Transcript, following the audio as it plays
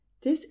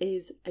This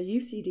is a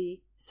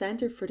UCD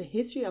Centre for the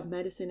History of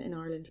Medicine in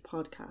Ireland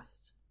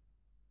podcast.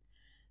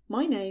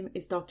 My name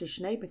is Dr.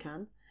 Sinead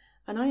McCann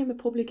and I am a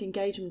Public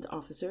Engagement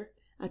Officer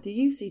at the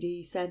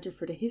UCD Centre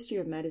for the History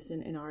of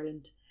Medicine in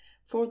Ireland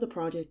for the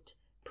project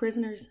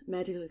Prisoners,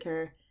 Medical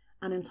Care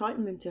and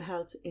Entitlement to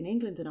Health in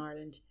England and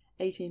Ireland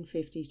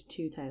 1850 to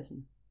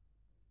 2000.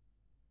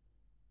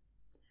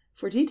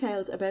 For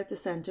details about the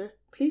centre,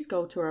 please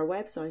go to our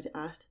website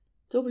at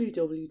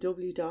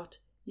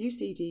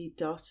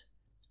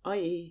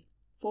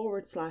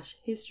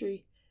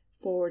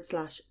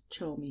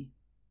www.ucd.ie/history/CHOMI.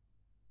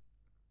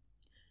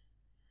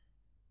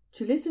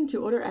 To listen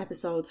to other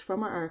episodes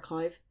from our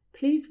archive,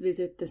 please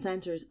visit the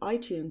Centre's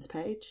iTunes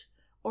page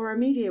or our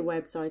media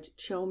website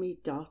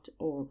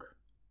chomi.org.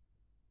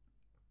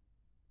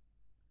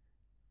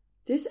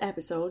 This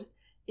episode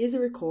is a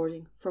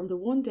recording from the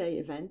one-day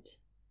event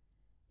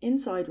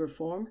Inside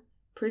Reform,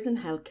 Prison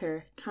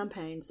Healthcare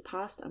Campaigns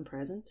Past and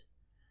Present,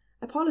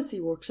 a policy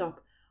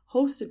workshop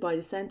hosted by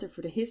the Centre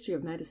for the History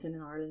of Medicine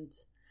in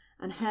Ireland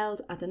and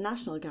held at the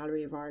National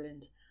Gallery of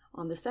Ireland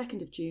on the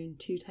 2nd of June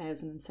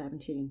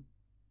 2017.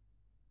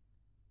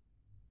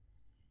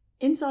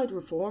 Inside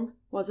Reform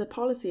was a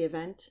policy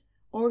event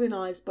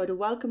organised by the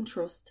Wellcome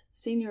Trust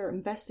Senior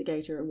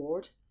Investigator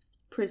Award,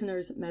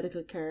 Prisoners,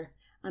 Medical Care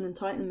and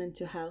Entitlement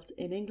to Health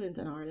in England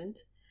and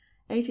Ireland,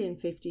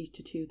 1850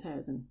 to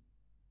 2000.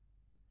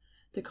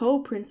 The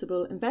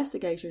co-principal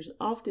investigators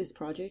of this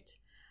project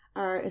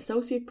are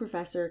Associate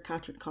Professor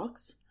Catherine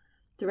Cox,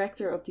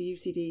 Director of the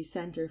UCD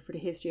Centre for the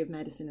History of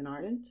Medicine in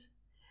Ireland,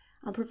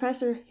 and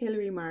Professor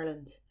Hilary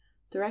Marland,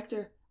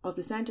 Director of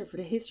the Centre for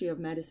the History of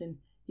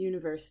Medicine,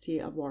 University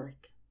of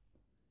Warwick.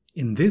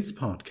 In this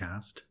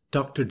podcast,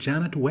 Dr.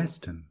 Janet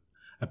Weston,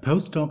 a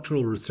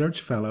postdoctoral research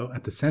fellow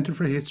at the Centre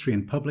for History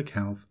and Public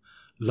Health,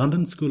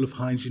 London School of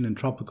Hygiene and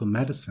Tropical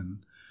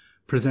Medicine,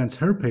 presents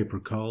her paper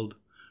called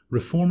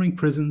Reforming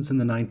Prisons in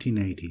the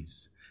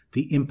 1980s,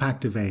 The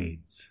Impact of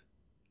AIDS.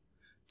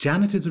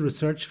 Janet is a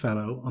research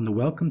fellow on the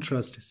Wellcome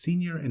Trust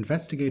Senior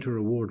Investigator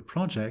Award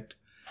project,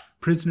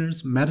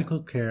 Prisoners,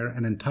 Medical Care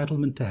and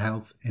Entitlement to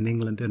Health in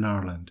England and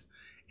Ireland,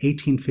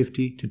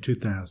 1850 to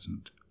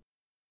 2000.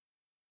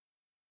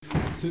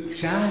 So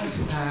Janet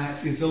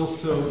is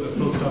also a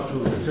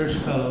postdoctoral research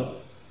fellow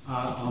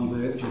on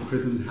the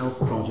Prison Health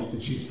Project,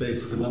 and she's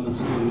based at the London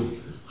School of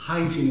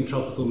Hygiene and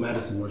Tropical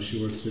Medicine, where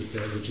she works with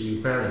Virginia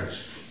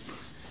Burridge.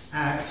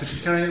 So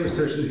she's carrying out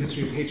research in the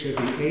history of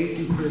HIV/AIDS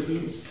in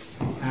prisons.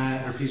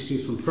 Her PhD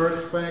is from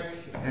Birkbeck,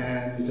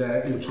 and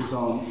which was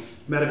on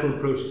medical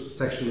approaches to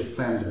sexual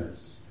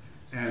offenders.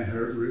 And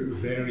her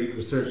varied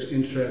research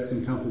interests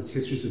encompass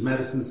histories of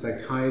medicine,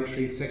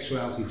 psychiatry,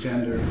 sexuality,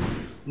 gender,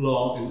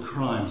 law, and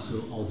crime.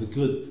 So all the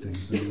good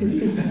things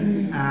in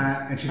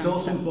life. And she's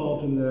also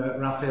involved in the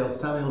Raphael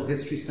Samuel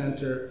History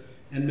Centre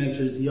and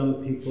mentors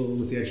young people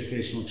with the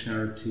educational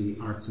charity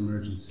Arts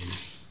Emergency.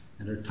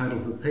 And her title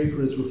of her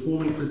paper is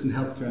Reforming Prison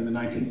Healthcare in the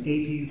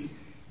 1980s,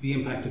 The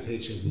Impact of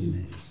HIV and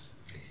AIDS.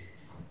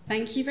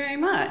 Thank you very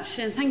much,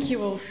 and thank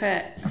you all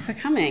for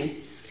coming.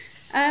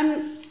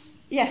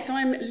 So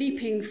I'm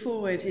leaping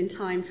forward in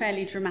time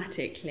fairly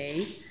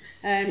dramatically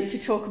to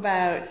talk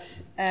about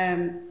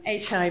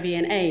HIV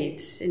and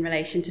AIDS in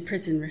relation to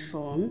prison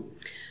reform.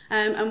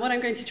 And what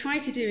I'm going to try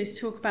to do is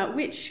talk about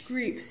which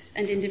groups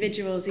and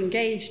individuals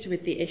engaged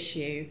with the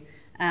issue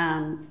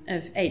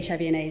of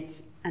HIV and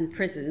AIDS and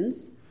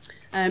prisons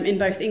in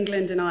both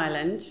England and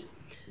Ireland,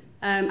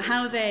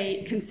 how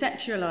they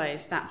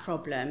conceptualised that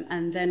problem,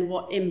 and then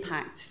what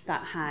impact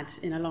that had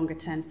in a longer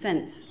term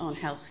sense on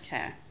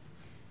healthcare.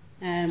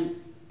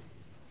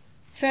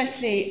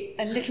 Firstly,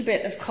 a little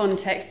bit of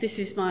context. This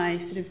is my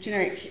sort of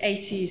generic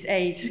 80s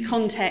AIDS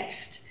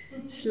context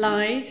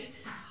slide.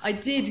 I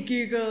did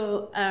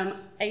Google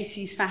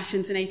 80s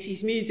fashions and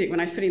 80s music when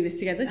I was putting this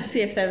together to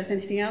see if there was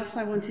anything else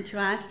I wanted to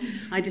add.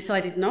 I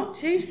decided not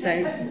to,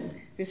 so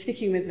we're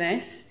sticking with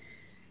this.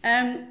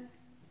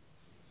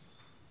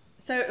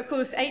 So, of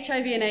course,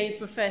 HIV and AIDS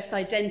were first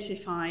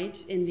identified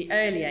in the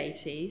early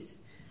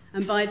 80s.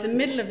 And by the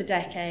middle of the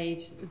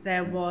decade,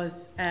 there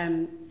was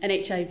an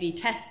HIV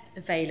test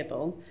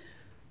available,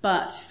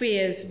 but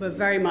fears were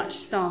very much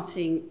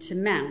starting to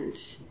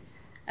mount.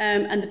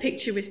 And the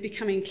picture was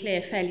becoming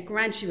clear fairly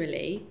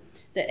gradually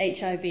that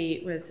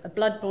HIV was a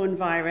blood-borne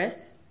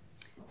virus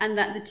and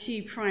that the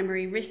two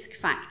primary risk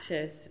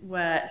factors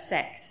were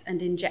sex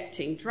and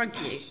injecting drug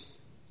use.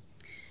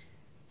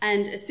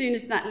 And as soon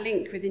as that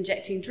link with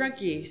injecting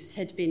drug use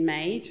had been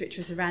made, which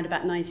was around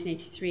about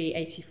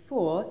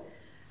 1983-84,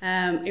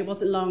 it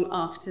wasn't long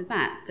after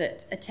that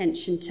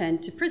attention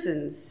turned to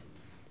prisons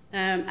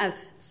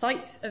as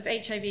sites of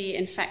HIV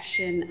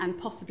infection and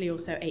possibly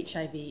also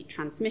HIV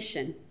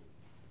transmission.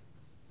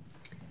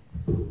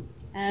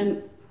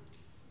 There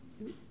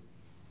we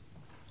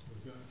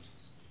go.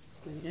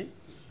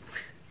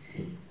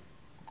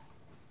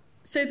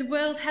 So the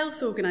World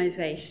Health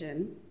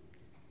Organization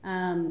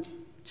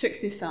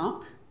took this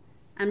up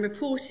and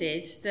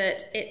reported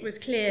that it was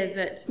clear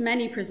that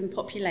many prison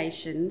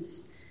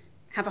populations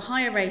have a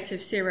higher rate of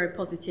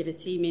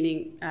seropositivity,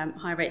 meaning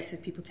higher rates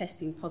of people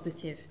testing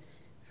positive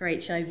for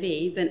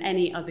HIV than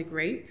any other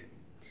group.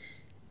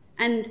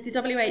 And the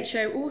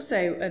WHO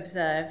also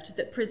observed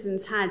that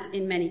prisons had,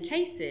 in many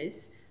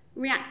cases,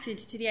 reacted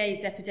to the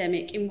AIDS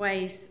epidemic in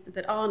ways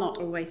that are not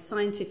always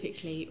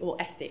scientifically or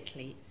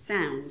ethically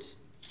sound.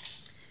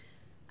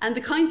 And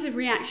the kinds of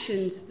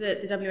reactions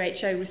that the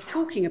WHO was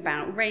talking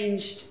about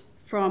ranged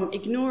from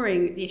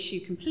ignoring the issue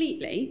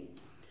completely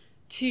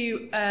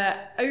to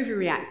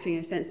overreacting, in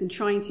a sense, and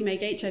trying to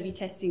make HIV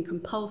testing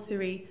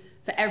compulsory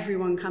for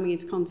everyone coming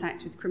into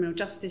contact with the criminal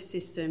justice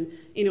system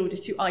in order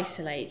to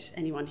isolate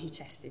anyone who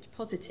tested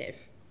positive.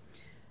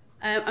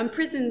 And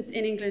prisons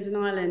in England and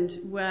Ireland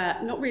were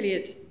not really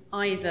at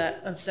either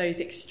of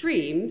those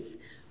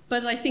extremes,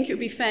 but I think it would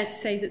be fair to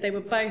say that they were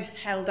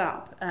both held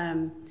up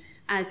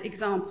as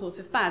examples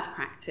of bad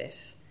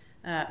practice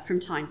from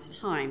time to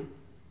time.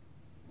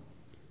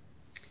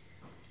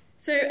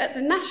 So at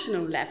the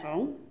national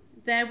level,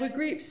 there were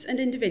groups and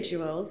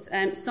individuals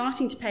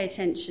starting to pay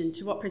attention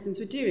to what prisons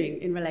were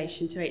doing in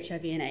relation to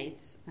HIV and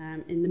AIDS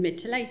in the mid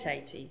to late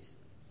 80s.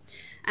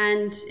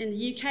 And in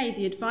the UK,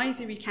 the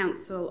Advisory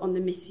Council on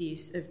the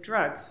Misuse of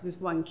Drugs was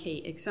one key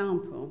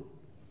example.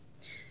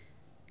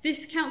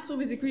 This council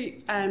was a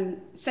group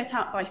set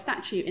up by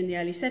statute in the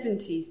early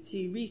 70s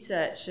to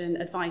research and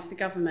advise the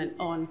government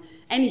on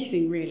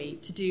anything really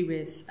to do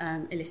with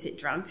illicit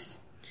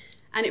drugs.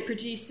 And it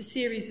produced a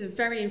series of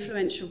very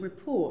influential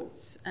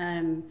reports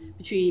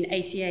between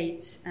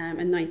 88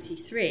 and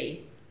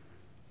 93,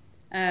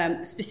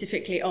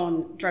 specifically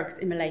on drugs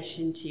in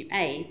relation to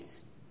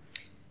AIDS.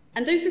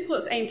 And those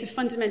reports aimed to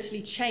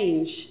fundamentally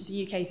change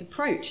the UK's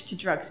approach to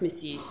drugs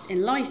misuse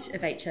in light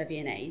of HIV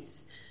and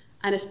AIDS.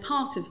 And as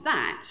part of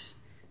that,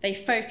 they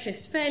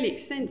focused fairly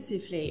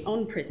extensively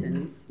on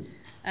prisons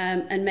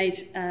and made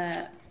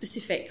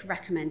specific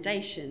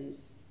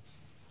recommendations.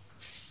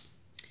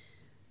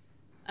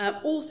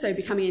 Also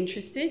becoming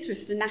interested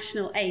was the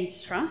National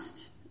AIDS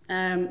Trust,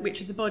 which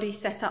was a body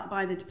set up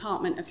by the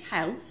Department of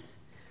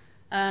Health.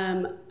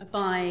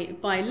 By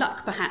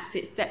luck, perhaps,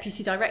 its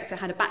deputy director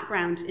had a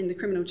background in the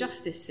criminal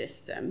justice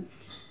system,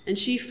 and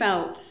she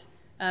felt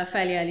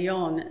fairly early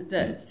on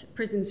that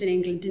prisons in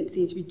England didn't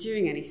seem to be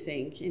doing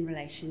anything in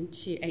relation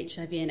to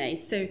HIV and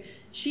AIDS. So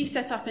she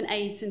set up an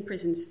AIDS in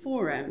Prisons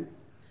Forum,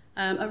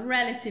 a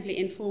relatively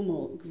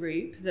informal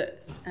group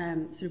that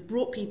sort of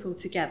brought people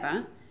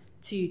together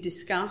to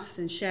discuss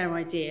and share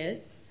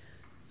ideas.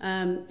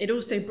 It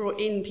also brought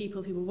in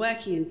people who were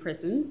working in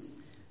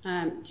prisons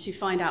to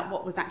find out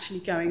what was actually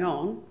going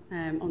on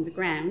the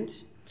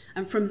ground.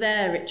 And from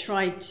there, it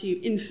tried to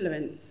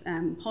influence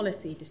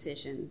policy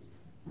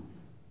decisions.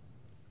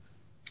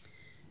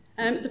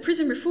 The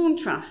Prison Reform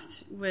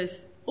Trust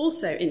was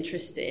also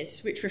interested,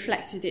 which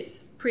reflected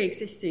its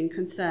pre-existing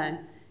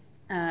concern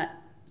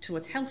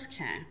towards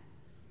healthcare.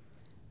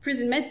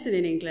 Prison medicine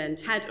in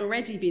England had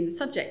already been the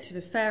subject of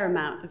a fair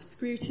amount of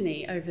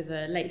scrutiny over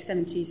the late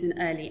 70s and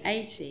early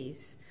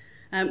 80s,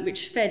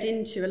 which fed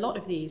into a lot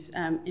of these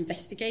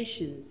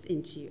investigations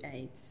into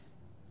AIDS.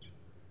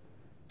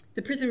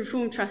 The Prison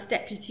Reform Trust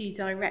Deputy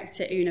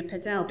Director Una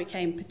Padel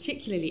became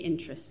particularly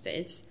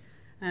interested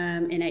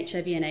in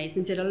HIV and AIDS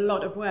and did a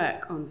lot of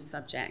work on the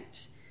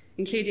subject,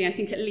 including, I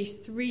think, at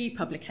least 3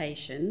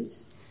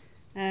 publications.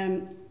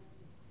 And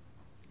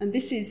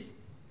this is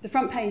the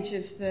front page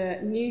of the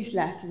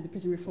newsletter of the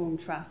Prison Reform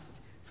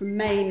Trust from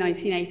May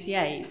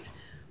 1988,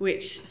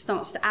 which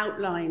starts to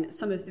outline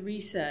some of the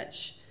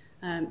research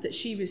that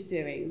she was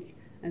doing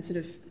and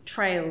sort of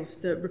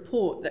trails the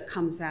report that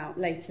comes out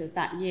later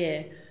that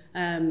year,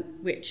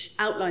 which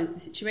outlines the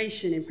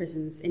situation in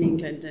prisons in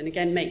England and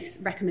again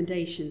makes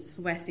recommendations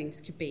for where things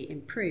could be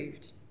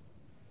improved.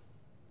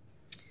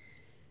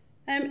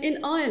 In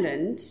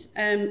Ireland,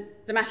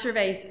 the matter of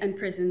AIDS and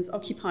prisons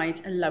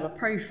occupied a lower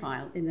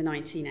profile in the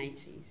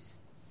 1980s.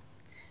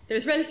 There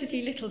was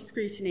relatively little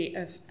scrutiny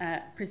of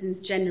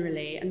prisons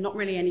generally and not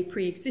really any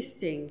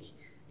pre-existing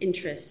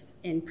interest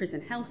in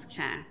prison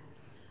healthcare.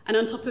 And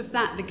on top of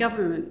that, the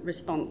government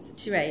response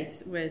to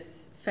AIDS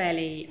was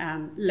fairly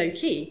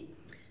low-key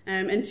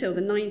until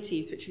the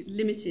 90s, which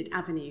limited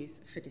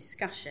avenues for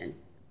discussion.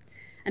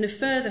 And a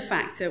further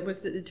factor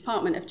was that the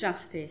Department of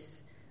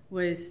Justice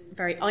was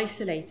very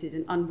isolated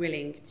and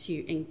unwilling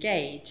to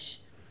engage.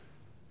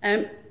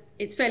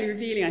 It's fairly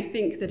revealing, I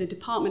think, that a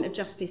Department of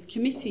Justice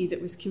committee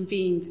that was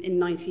convened in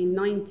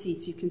 1990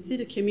 to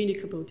consider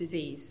communicable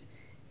disease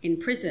in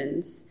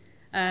prisons,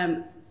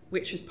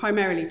 which was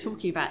primarily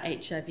talking about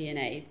HIV and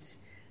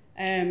AIDS,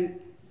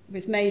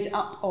 was made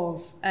up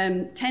of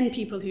 10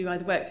 people who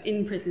either worked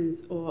in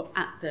prisons or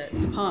at the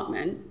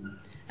department,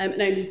 and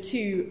only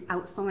 2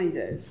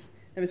 outsiders.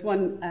 There was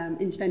one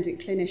independent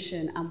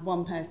clinician and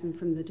one person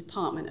from the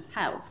Department of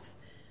Health.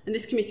 And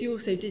this committee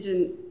also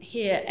didn't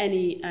hear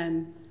any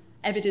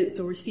evidence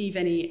or receive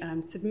any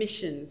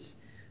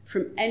submissions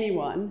from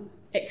anyone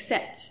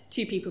except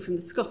 2 people from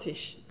the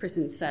Scottish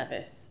Prison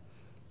Service.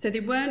 So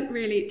they weren't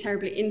really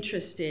terribly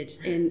interested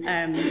in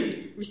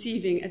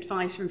receiving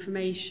advice or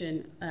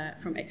information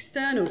from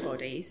external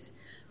bodies,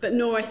 but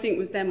nor, I think,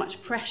 was there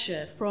much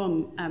pressure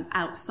from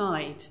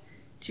outside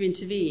to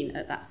intervene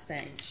at that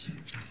stage.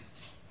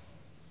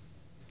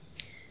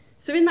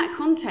 So in that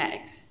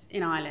context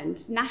in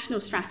Ireland, national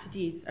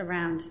strategies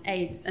around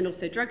AIDS and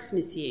also drugs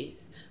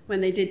misuse,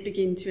 when they did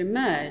begin to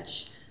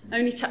emerge,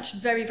 only touched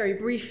very, very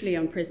briefly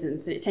on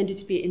prisons, and it tended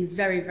to be in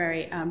very,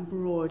 very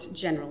broad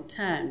general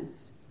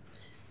terms.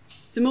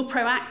 The more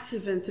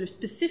proactive and sort of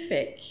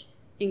specific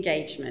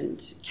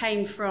engagement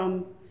came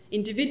from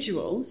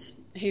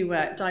individuals who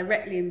were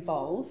directly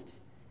involved,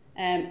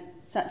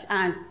 such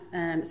as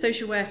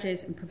social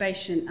workers and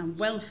probation and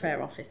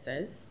welfare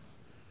officers,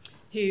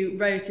 who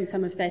wrote in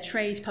some of their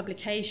trade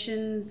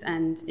publications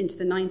and into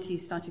the 90s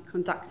started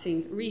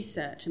conducting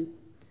research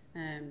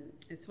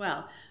as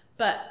well.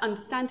 But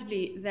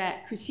understandably,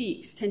 their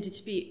critiques tended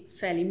to be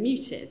fairly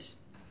muted,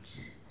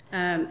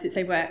 since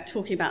they were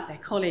talking about their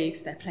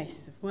colleagues, their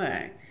places of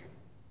work.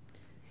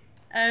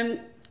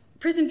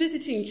 Prison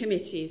visiting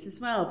committees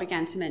as well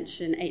began to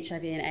mention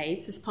HIV and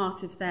AIDS as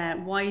part of their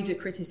wider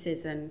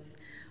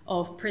criticisms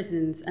of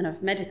prisons and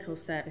of medical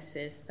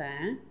services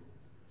there.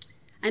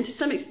 And to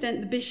some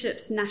extent, the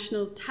Bishop's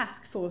National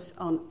Task Force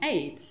on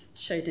AIDS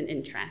showed an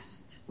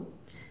interest.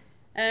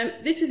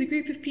 This was a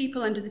group of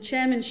people under the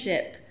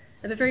chairmanship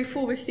of a very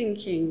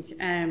forward-thinking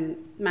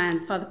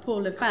man, Father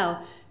Paul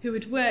Lavelle, who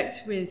had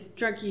worked with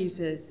drug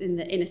users in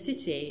the inner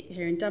city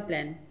here in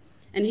Dublin.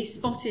 And he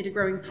spotted a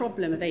growing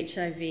problem of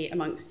HIV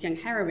amongst young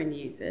heroin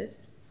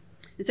users.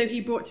 And so he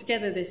brought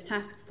together this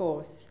task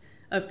force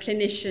of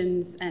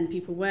clinicians and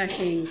people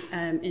working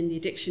in the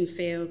addiction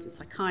field, and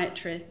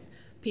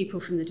psychiatrists, people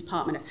from the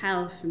Department of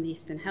Health, from the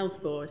Eastern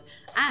Health Board,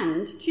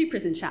 and 2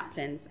 prison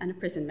chaplains and a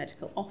prison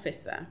medical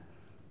officer.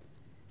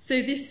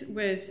 So this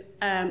was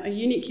a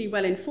uniquely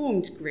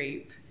well-informed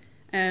group,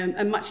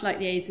 and much like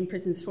the AIDS in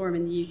Prisons Forum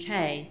in the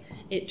UK,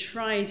 it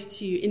tried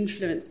to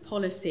influence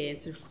policy in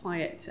sort of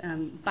quiet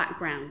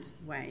background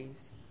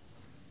ways.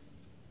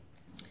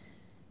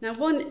 Now,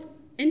 one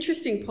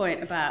interesting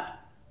point about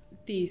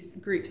these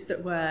groups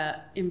that were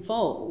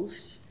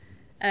involved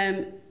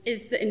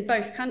is that in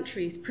both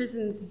countries,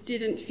 prisons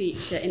didn't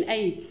feature in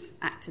AIDS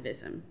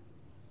activism.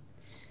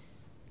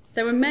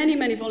 There were many,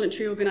 many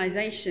voluntary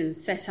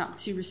organisations set up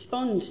to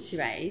respond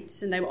to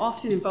AIDS, and they were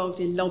often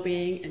involved in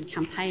lobbying and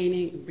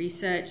campaigning and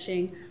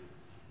researching.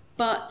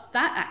 But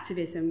that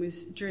activism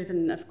was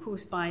driven, of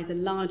course, by the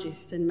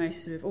largest and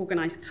most sort of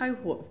organised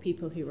cohort of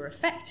people who were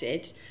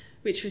affected,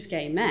 which was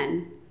gay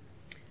men.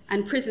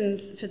 And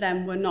prisons, for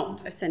them, were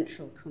not a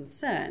central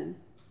concern.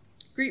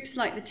 Groups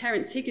like the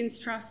Terence Higgins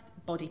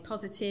Trust, Body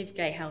Positive,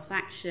 Gay Health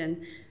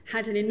Action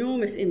had an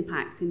enormous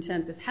impact in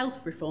terms of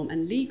health reform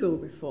and legal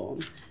reform,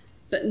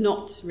 but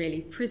not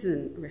really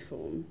prison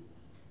reform.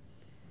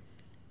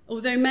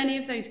 Although many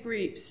of those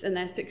groups and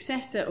their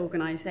successor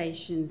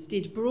organisations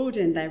did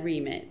broaden their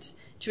remit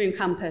to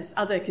encompass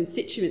other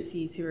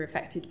constituencies who were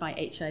affected by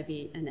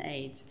HIV and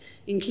AIDS,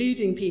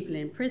 including people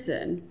in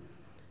prison,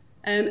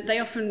 they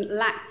often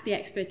lacked the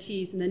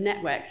expertise and the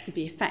networks to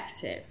be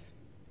effective.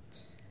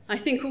 I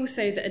think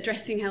also that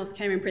addressing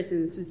healthcare in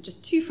prisons was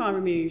just too far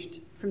removed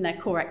from their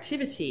core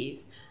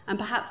activities, and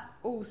perhaps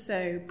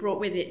also brought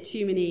with it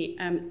too many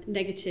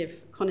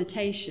negative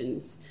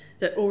connotations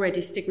that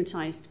already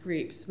stigmatised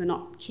groups were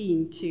not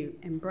keen to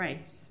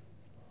embrace.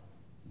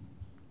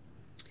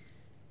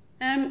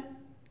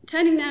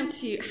 Turning now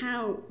to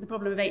how the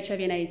problem of HIV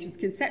and AIDS was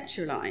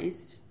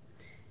conceptualised,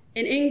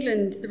 in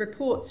England, the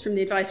reports from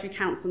the Advisory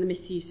Council on the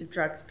Misuse of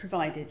Drugs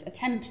provided a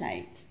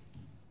template.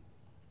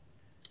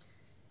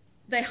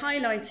 They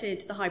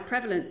highlighted the high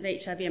prevalence of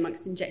HIV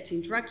amongst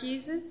injecting drug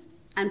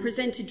users and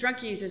presented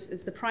drug users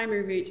as the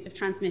primary route of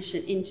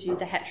transmission into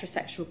the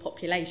heterosexual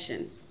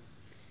population.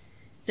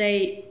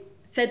 They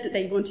said that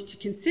they wanted to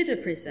consider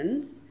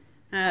prisons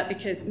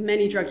because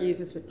many drug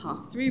users would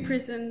pass through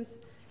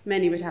prisons,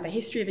 many would have a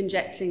history of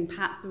injecting,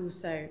 perhaps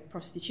also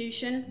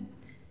prostitution,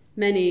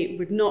 many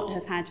would not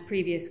have had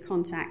previous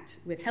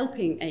contact with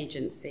helping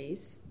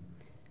agencies,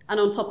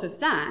 and on top of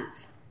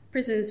that,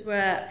 prisons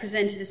were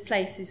presented as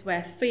places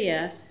where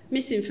fear,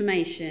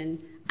 misinformation,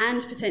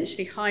 and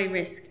potentially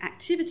high-risk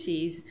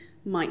activities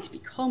might be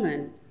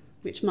common,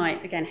 which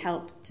might, again,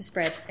 help to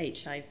spread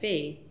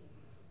HIV.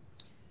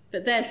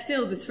 But there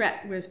still, the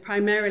threat was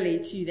primarily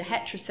to the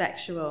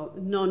heterosexual,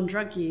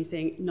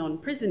 non-drug-using,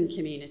 non-prison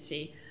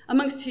community,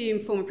 amongst whom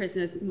former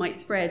prisoners might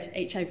spread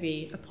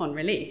HIV upon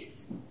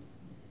release.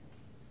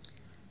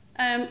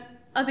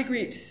 Other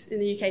groups in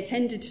the UK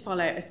tended to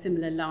follow a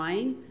similar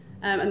line,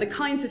 and the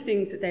kinds of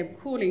things that they were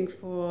calling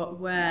for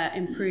were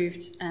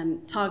improved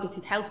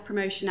targeted health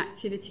promotion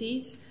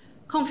activities,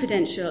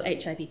 confidential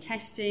HIV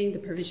testing, the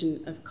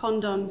provision of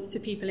condoms to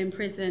people in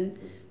prison,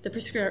 the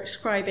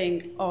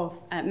prescribing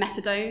of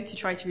methadone to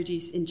try to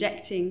reduce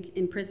injecting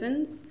in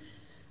prisons,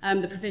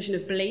 the provision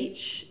of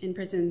bleach in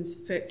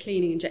prisons for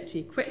cleaning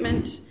injecting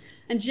equipment,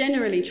 and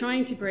generally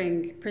trying to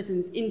bring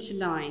prisons into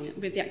line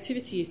with the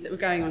activities that were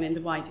going on in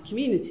the wider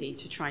community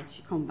to try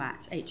to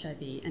combat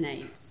HIV and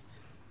AIDS.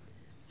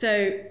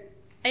 So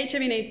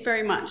HIV and AIDS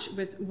very much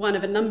was one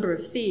of a number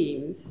of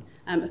themes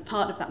as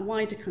part of that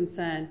wider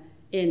concern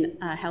in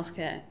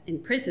healthcare in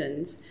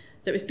prisons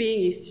that was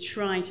being used to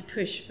try to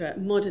push for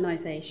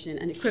modernisation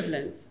and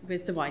equivalence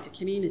with the wider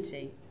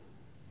community.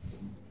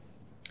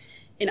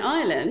 In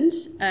Ireland,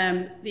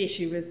 the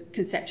issue was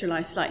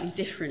conceptualised slightly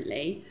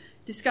differently.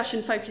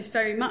 Discussion focused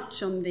very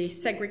much on the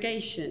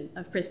segregation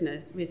of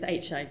prisoners with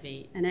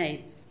HIV and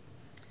AIDS.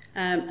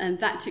 And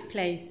that took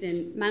place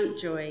in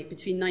Mountjoy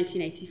between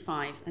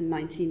 1985 and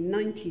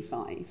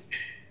 1995.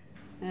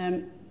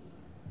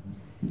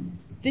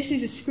 This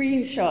is a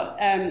screenshot.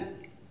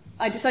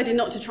 I decided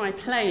not to try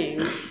playing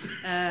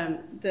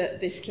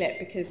this clip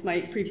because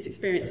my previous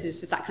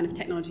experiences with that kind of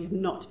technology have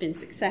not been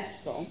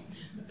successful.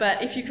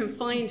 But if you can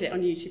find it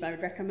on YouTube, I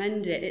would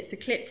recommend it. It's a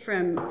clip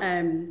from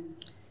a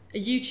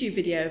YouTube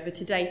video of a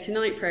Today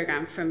Tonight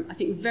programme from, I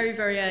think, very,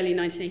 very early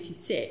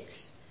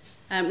 1986,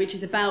 which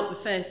is about the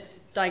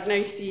first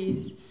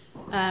diagnoses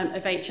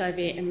of HIV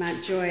in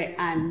Mountjoy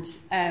and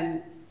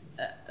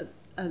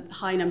a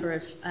high number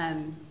of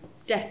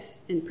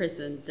deaths in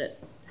prison that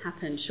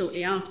happened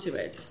shortly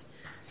afterwards.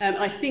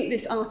 I think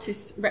this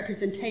artist's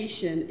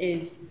representation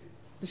is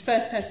the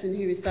first person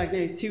who was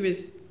diagnosed, who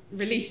was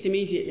released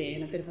immediately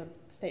in a bit of a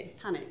state of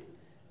panic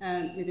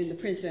within the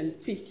prison,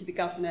 speaking to the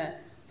governor,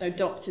 no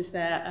doctors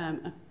there,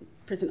 a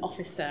prison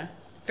officer,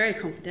 very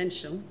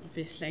confidential,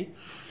 obviously.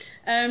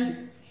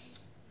 And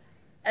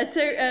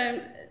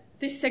so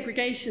this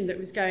segregation that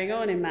was going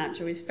on in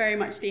Mountjoy is very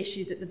much the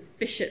issue that the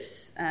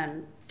Bishop's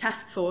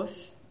task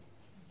force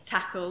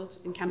tackled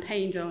and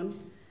campaigned on.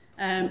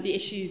 The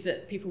issues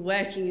that people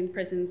working in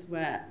prisons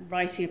were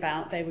writing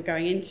about. They were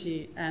going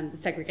into the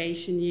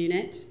segregation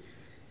unit.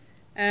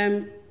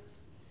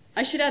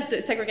 I should add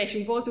that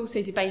segregation was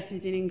also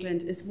debated in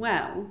England as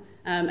well,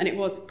 and it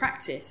was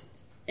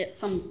practised at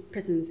some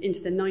prisons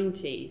into the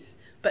 90s,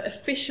 but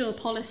official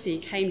policy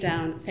came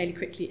down fairly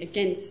quickly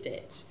against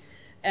it.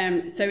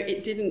 So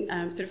it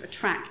didn't sort of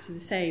attract the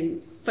same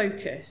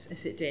focus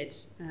as it did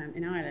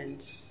in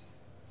Ireland.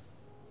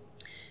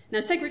 Now,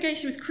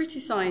 segregation was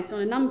criticised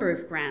on a number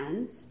of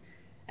grounds.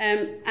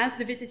 As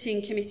the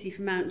visiting committee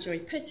for Mountjoy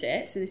put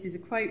it, and this is a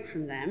quote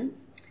from them,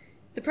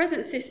 the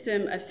present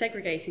system of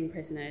segregating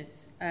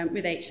prisoners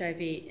with HIV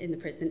in the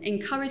prison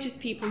encourages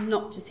people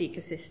not to seek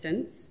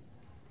assistance.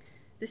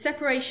 The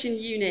separation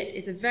unit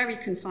is a very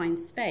confined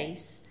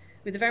space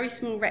with a very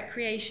small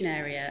recreation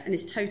area and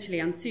is totally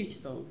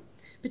unsuitable,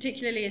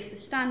 particularly as the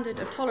standard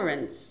of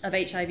tolerance of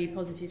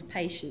HIV-positive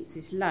patients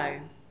is low.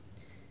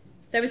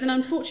 There was an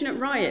unfortunate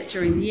riot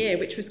during the year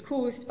which was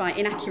caused by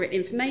inaccurate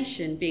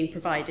information being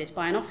provided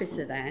by an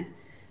officer there,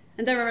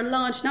 and there are a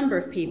large number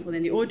of people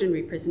in the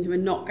ordinary prison who are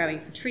not going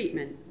for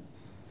treatment.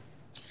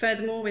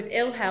 Furthermore, with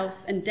ill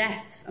health and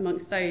deaths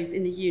amongst those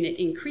in the unit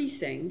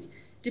increasing,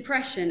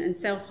 depression and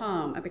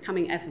self-harm are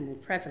becoming ever more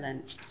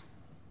prevalent.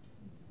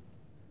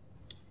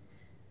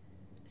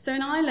 So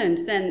in Ireland,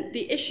 then,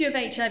 the issue of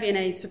HIV and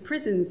AIDS for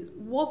prisons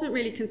wasn't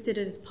really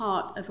considered as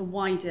part of a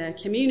wider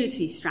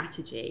community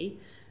strategy,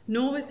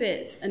 nor was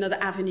it another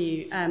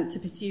avenue to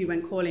pursue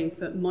when calling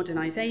for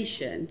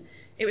modernisation.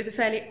 It was a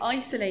fairly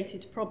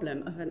isolated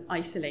problem of an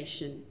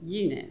isolation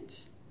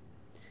unit.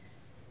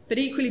 But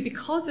equally,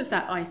 because of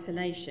that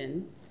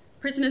isolation,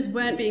 prisoners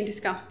weren't being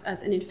discussed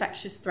as an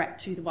infectious threat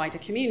to the wider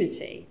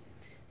community.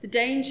 The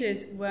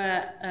dangers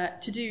were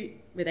to do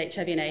with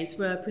HIV and AIDS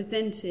were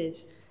presented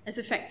as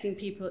affecting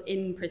people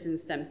in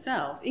prisons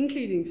themselves,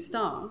 including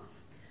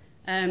staff,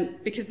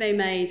 because they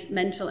made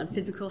mental and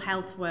physical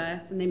health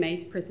worse and they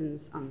made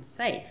prisons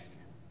unsafe.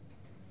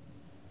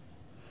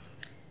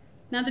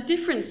 Now, the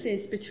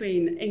differences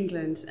between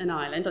England and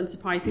Ireland,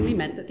 unsurprisingly,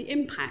 meant that the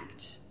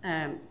impact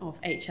of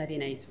HIV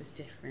and AIDS was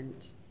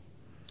different.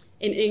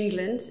 In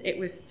England, it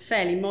was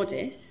fairly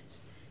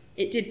modest.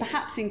 It did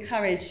perhaps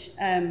encourage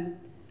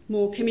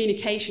more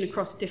communication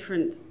across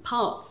different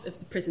parts of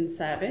the prison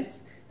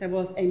service. There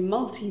was a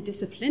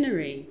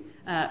multidisciplinary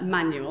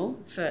manual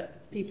for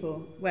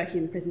people working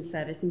in the prison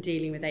service and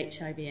dealing with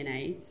HIV and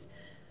AIDS.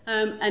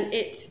 And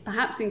it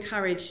perhaps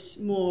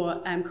encouraged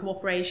more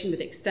cooperation with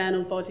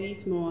external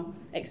bodies, more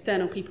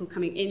external people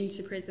coming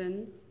into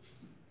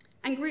prisons.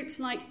 And groups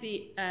like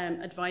the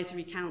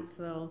Advisory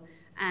Council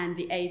and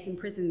the AIDS in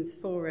Prisons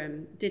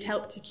Forum did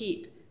help to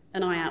keep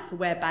an eye out for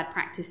where bad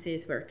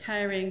practices were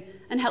occurring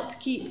and helped to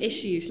keep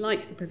issues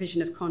like the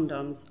provision of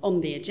condoms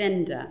on the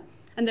agenda.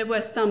 And there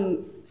were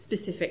some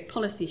specific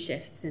policy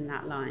shifts in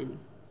that line.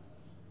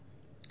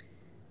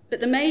 But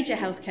the major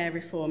healthcare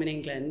reform in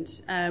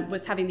England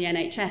was having the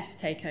NHS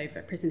take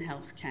over prison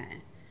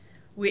healthcare,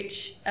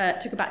 which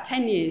took about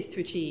 10 years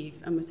to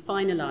achieve and was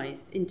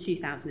finalised in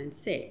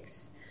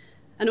 2006.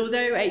 And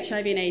although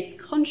HIV and AIDS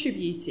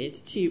contributed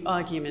to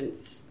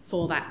arguments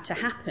for that to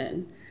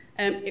happen,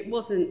 it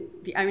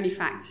wasn't the only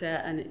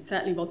factor, and it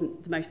certainly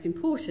wasn't the most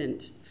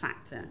important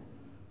factor.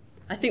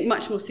 I think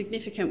much more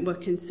significant were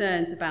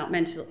concerns about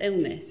mental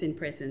illness in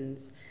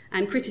prisons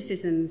and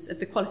criticisms of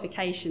the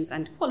qualifications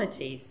and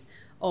qualities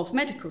of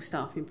medical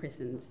staff in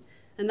prisons.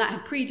 And that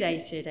had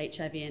predated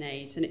HIV and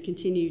AIDS, and it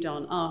continued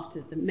on after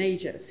the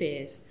major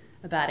fears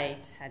about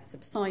AIDS had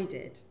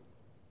subsided.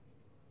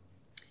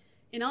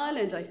 In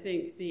Ireland, I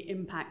think the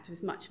impact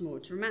was much more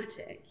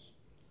dramatic.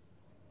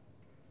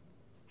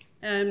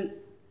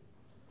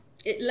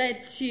 It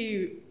led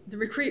to the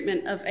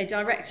recruitment of a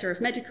director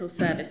of medical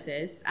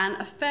services and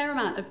a fair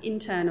amount of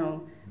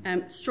internal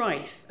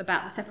strife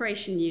about the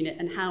separation unit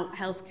and how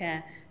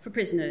healthcare for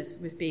prisoners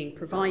was being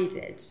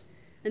provided.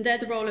 And there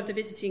the role of the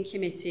visiting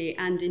committee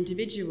and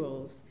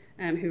individuals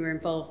who were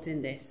involved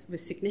in this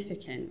was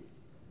significant.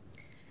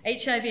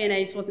 HIV and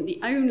AIDS wasn't the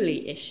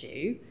only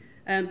issue,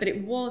 but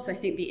it was, I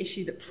think, the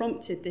issue that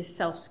prompted this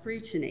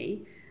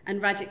self-scrutiny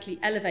and radically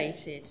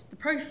elevated the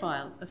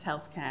profile of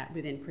healthcare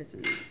within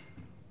prisons.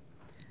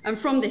 And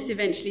from this,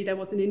 eventually, there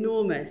was an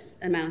enormous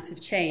amount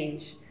of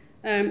change,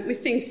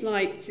 with things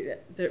like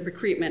the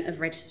recruitment of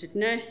registered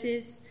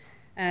nurses,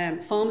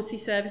 pharmacy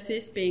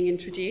services being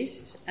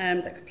introduced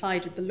that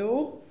complied with the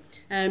law,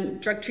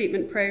 drug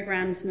treatment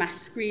programs, mass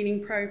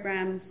screening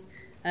programs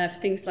for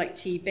things like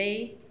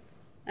TB,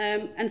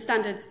 and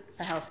standards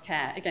for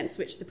healthcare against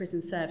which the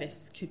prison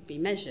service could be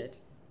measured.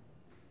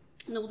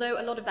 And although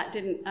a lot of that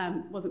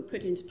wasn't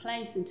put into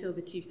place until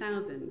the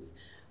 2000s,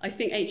 I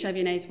think HIV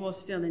and AIDS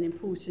was still an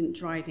important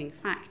driving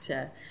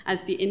factor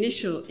as the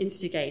initial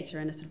instigator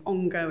and a sort of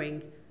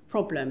ongoing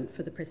problem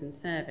for the prison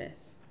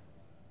service.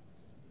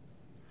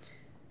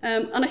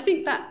 And I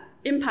think that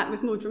impact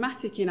was more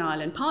dramatic in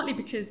Ireland, partly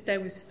because there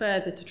was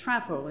further to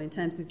travel in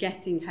terms of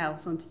getting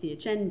health onto the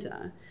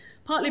agenda,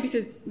 partly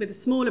because with a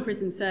smaller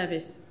prison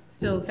service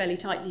still fairly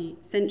tightly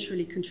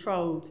centrally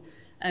controlled,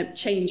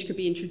 change could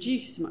be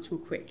introduced much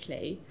more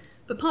quickly,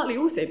 but partly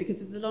also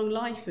because of the long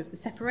life of the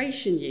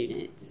separation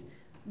unit,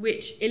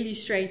 which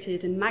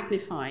illustrated and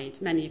magnified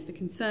many of the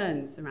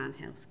concerns around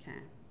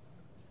healthcare.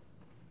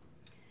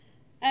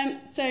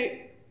 So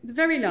the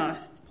very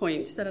last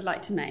point that I'd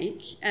like to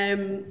make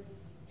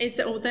is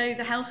that although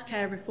the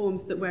healthcare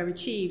reforms that were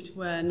achieved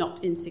were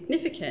not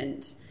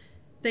insignificant,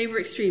 they were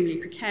extremely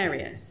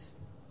precarious.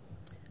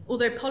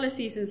 Although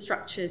policies and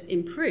structures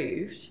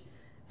improved,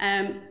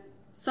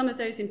 some of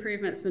those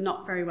improvements were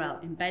not very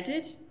well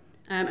embedded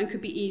and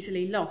could be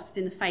easily lost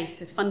in the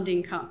face of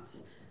funding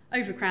cuts,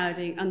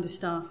 overcrowding,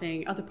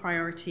 understaffing, other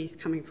priorities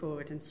coming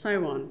forward, and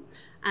so on.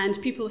 And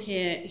people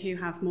here who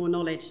have more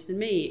knowledge than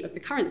me of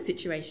the current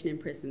situation in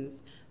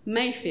prisons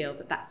may feel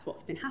that that's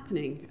what's been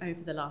happening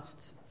over the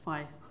last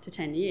 5 to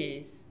 10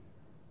 years.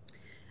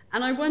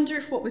 And I wonder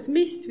if what was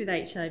missed with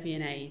HIV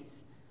and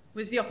AIDS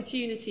was the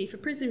opportunity for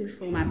prison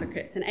reform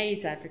advocates and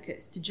AIDS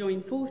advocates to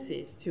join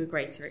forces to a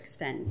greater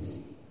extent.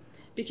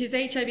 Because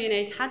HIV and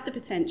AIDS had the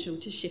potential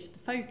to shift the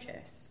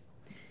focus.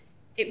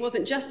 It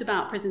wasn't just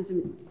about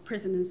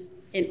prisoners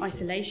in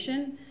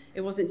isolation.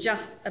 It wasn't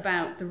just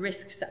about the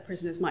risks that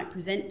prisoners might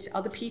present to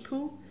other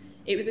people.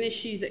 It was an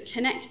issue that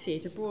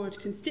connected a broad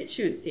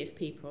constituency of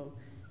people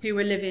who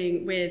were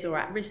living with or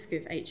at risk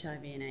of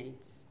HIV and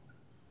AIDS.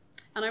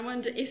 And I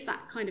wonder if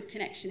that kind of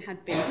connection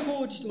had been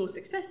forged more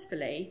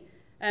successfully,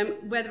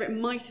 whether it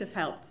might have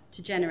helped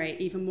to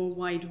generate even more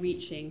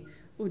wide-reaching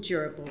or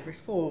durable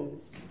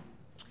reforms.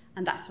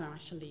 And that's where I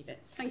shall leave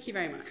it. Thank you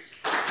very much.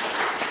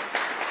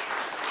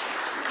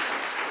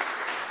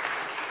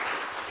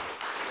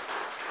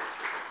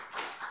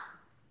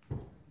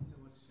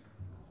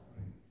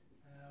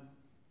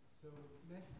 So let's